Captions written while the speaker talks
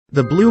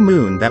The blue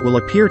moon that will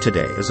appear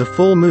today is a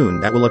full moon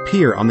that will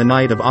appear on the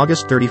night of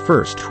August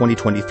 31st,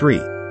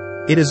 2023.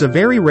 It is a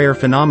very rare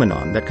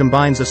phenomenon that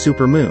combines a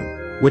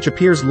supermoon, which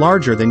appears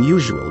larger than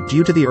usual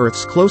due to the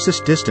Earth's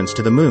closest distance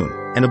to the moon,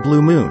 and a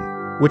blue moon,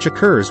 which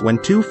occurs when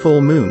two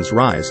full moons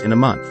rise in a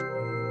month.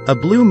 A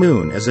blue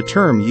moon is a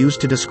term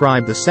used to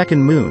describe the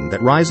second moon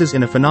that rises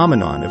in a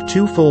phenomenon of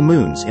two full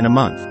moons in a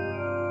month.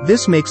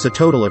 This makes a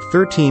total of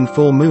 13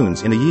 full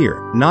moons in a year,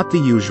 not the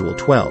usual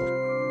 12.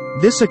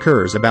 This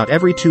occurs about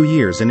every 2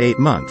 years and 8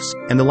 months,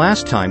 and the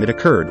last time it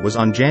occurred was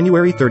on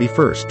January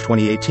 31st,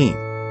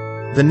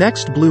 2018. The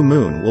next blue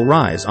moon will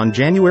rise on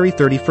January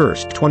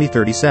 31st,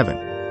 2037.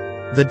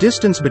 The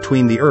distance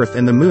between the Earth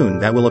and the moon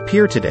that will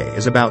appear today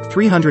is about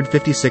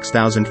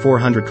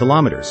 356,400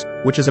 kilometers,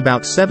 which is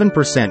about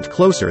 7%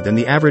 closer than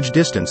the average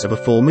distance of a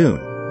full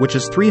moon, which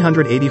is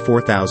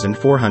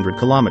 384,400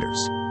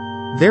 kilometers.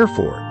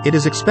 Therefore, it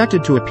is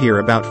expected to appear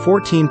about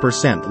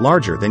 14%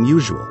 larger than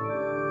usual.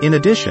 In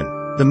addition,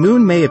 the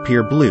moon may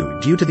appear blue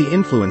due to the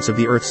influence of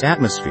the Earth's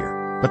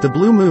atmosphere, but the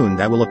blue moon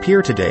that will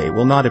appear today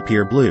will not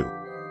appear blue.